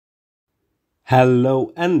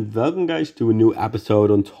Hello and welcome guys to a new episode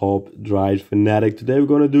on Top Drive Fanatic. Today we're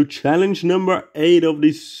going to do challenge number 8 of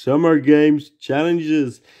the Summer Games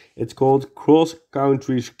challenges. It's called Cross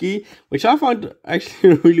Country Ski, which I found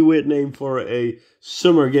actually a really weird name for a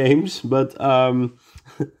Summer Games, but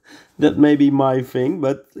that may be my thing.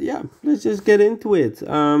 But yeah, let's just get into it.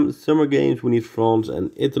 Summer Games, we need France and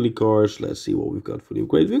Italy cars. Let's see what we've got fully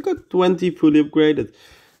upgraded. We've got 20 fully upgraded.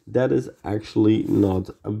 That is actually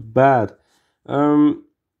not bad.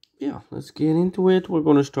 Yeah, let's get into it. We're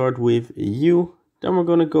gonna start with you, then we're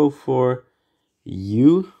gonna go for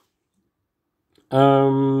you.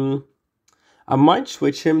 I might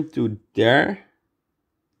switch him to there.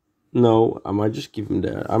 No, I might just keep him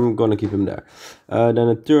there. I'm gonna keep him there. Then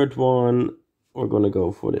a third one, we're gonna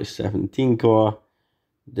go for the 17 car.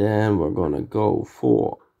 Then we're gonna go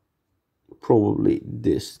for probably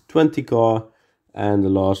this 20 car, and the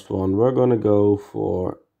last one we're gonna go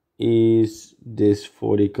for is this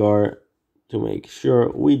 40 car to make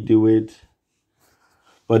sure we do it.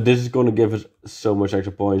 But this is going to give us so much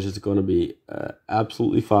extra points. It's going to be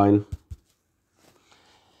absolutely fine.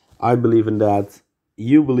 I believe in that.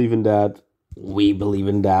 You believe in that. We believe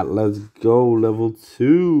in that. Let's go. Level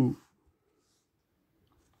 2.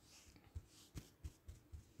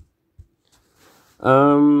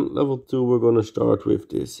 Level 2, we're going to start with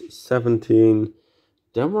this 17.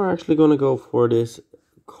 Then we're actually going to go for this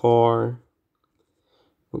car.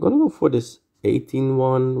 We're gonna go for this 18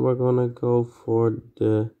 one. We're gonna go for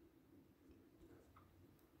the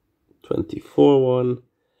 24 one,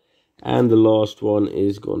 and the last one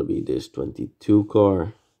is gonna be this 22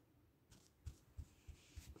 car.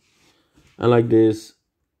 And like this,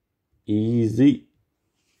 easy.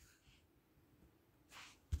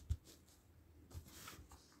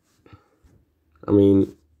 I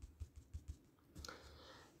mean,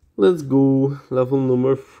 let's go level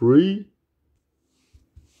number 3.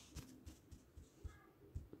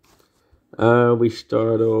 We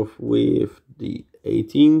start off with the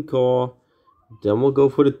 18 car, then we'll go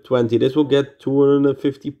for the 20. This will get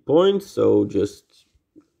 250 points, so just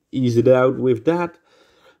ease it out with that.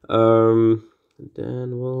 Then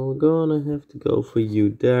we're gonna have to go for you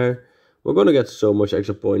there. We're gonna get so much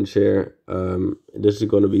extra points here. This is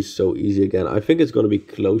gonna be so easy again. I think it's gonna be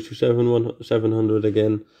close to 700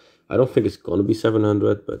 again. I don't think it's gonna be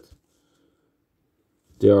 700, but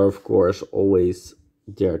they are of course always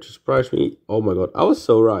there to surprise me. Oh my god, I was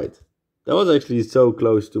so right. That was actually so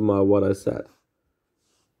close to what I said.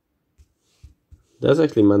 That's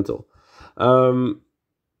actually mental.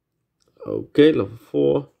 Okay, level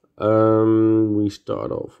 4. We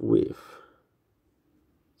start off with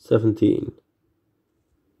 17,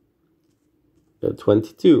 the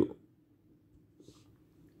 22,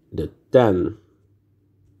 the 10,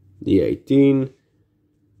 the 18,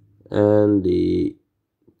 and the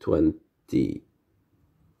 20.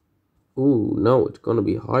 Ooh, no, it's gonna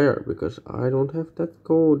be higher because I don't have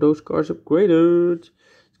those cars upgraded.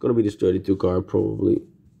 It's gonna be this 32 car probably.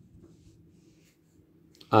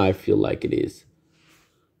 I feel like it is.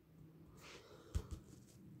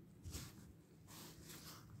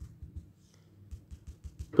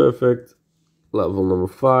 Perfect. Level number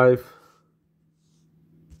 5.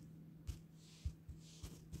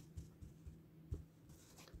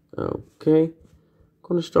 Okay.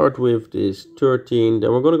 Gonna start with this 13,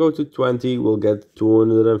 then we're gonna go to 20. We'll get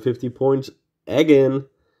 250 points again.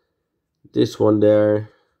 This one there,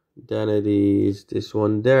 then it is this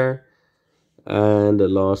one there, and the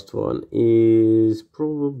last one is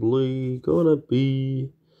probably gonna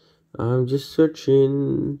be, I'm just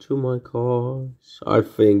searching to my cars. I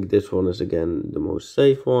think this one is again the most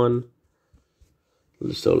safe one,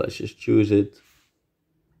 so let's just choose it.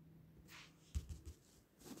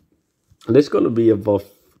 And it's gonna be above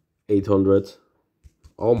 800.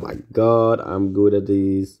 Oh my god, I'm good at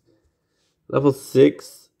these. Level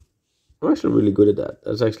 6. I'm actually really good at that.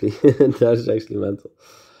 That's actually that's actually mental.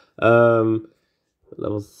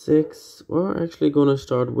 Level 6. We're actually gonna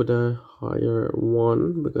start with a higher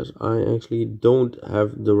one because I actually don't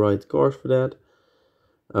have the right cars for that.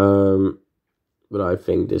 But I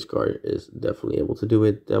think this car is definitely able to do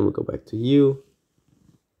it. Then we'll go back to you.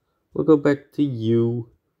 We'll go back to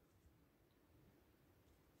you.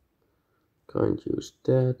 Can't use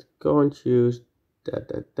that, can't use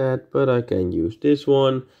that, but I can use this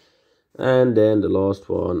one. And then the last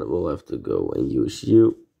one, we'll have to go and use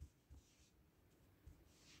you.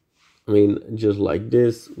 I mean, just like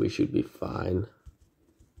this, we should be fine.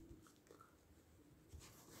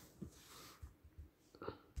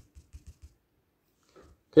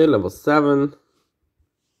 Okay, level 7.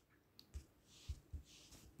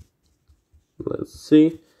 Let's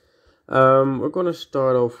see. We're gonna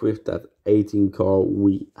start off with that 18 car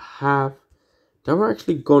we have. Then we're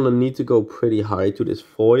actually gonna need to go pretty high to this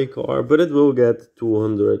 40 car, but it will get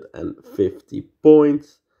 250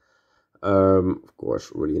 points. Of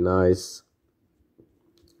course, really nice.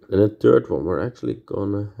 And the third one, we're actually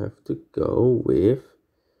gonna have to go with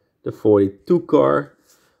the 42 car.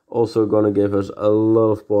 Also gonna give us a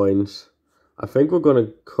lot of points. I think we're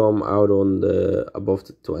gonna come out on the above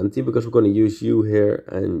the 20 because we're gonna use you here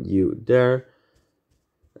and you there.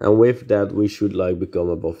 And with that, we should like become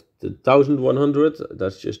above the 1100.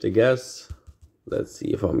 That's just a guess. Let's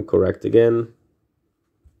see if I'm correct again.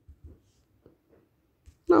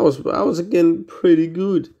 I was again pretty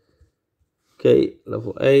good. Okay,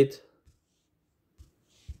 level 8.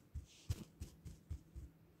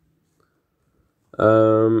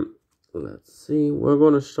 Let's see. We're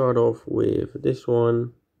gonna start off with this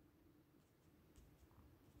one.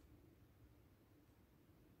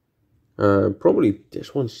 Probably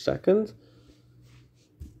this one second.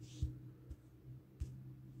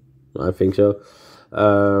 I think so.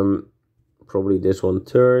 Probably this one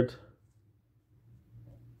third.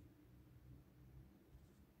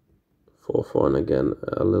 Fourth one again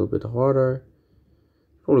a little bit harder.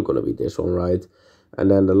 Probably gonna be this one, right? And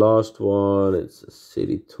then the last one, it's a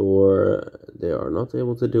city tour. They are not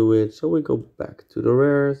able to do it, so we go back to the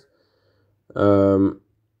rares.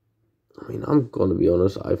 I mean, I'm gonna be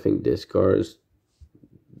honest. I think this car is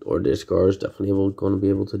definitely gonna be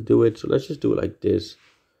able to do it. So let's just do it like this.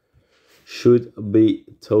 Should be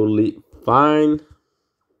totally fine.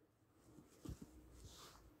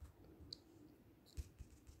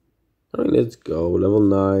 I mean, let's go level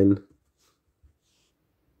 9.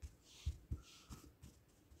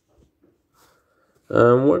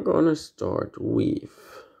 We're gonna start with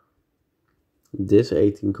this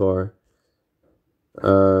 18 car.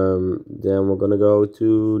 Then we're gonna go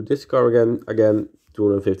to this car again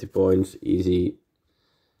 250 points, easy.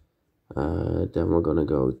 Then we're gonna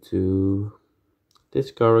go to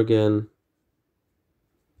this car again.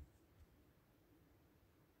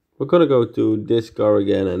 We're gonna go to this car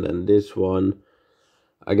again, and then this one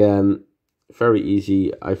again. Very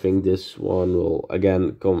easy. I think this one will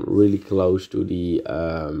again come really close to the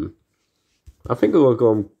I think it will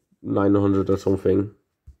come 900 or something.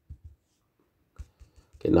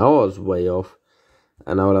 Okay, now I was way off.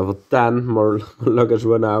 And now level 10, more luck has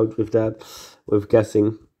run out with that, with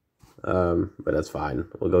guessing. But that's fine.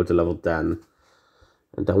 We'll go to level 10.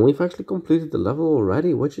 And then we've actually completed the level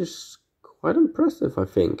already, which is quite impressive, I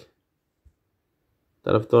think.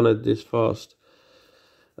 That I've done it this fast.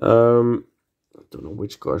 I don't know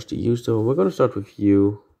which cars to use though. We're gonna start with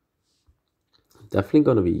you. Definitely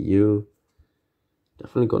gonna be you.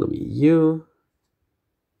 Definitely gonna be you.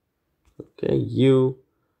 Okay, you.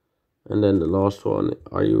 And then the last one,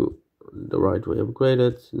 are you the right way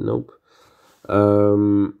upgraded? Nope.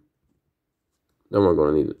 Then we're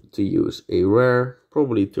gonna need to use a rare,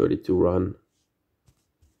 probably 32 run.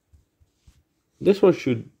 This one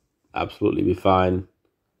should absolutely be fine.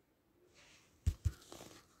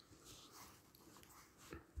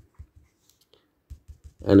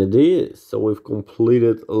 And it is. So we've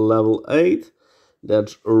completed level 8.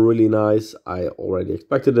 That's really nice. I already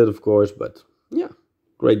expected it, of course, but yeah,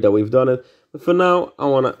 great that we've done it. But for now, I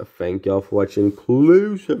want to thank y'all for watching.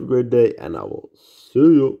 Please have a great day, and I will see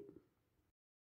you.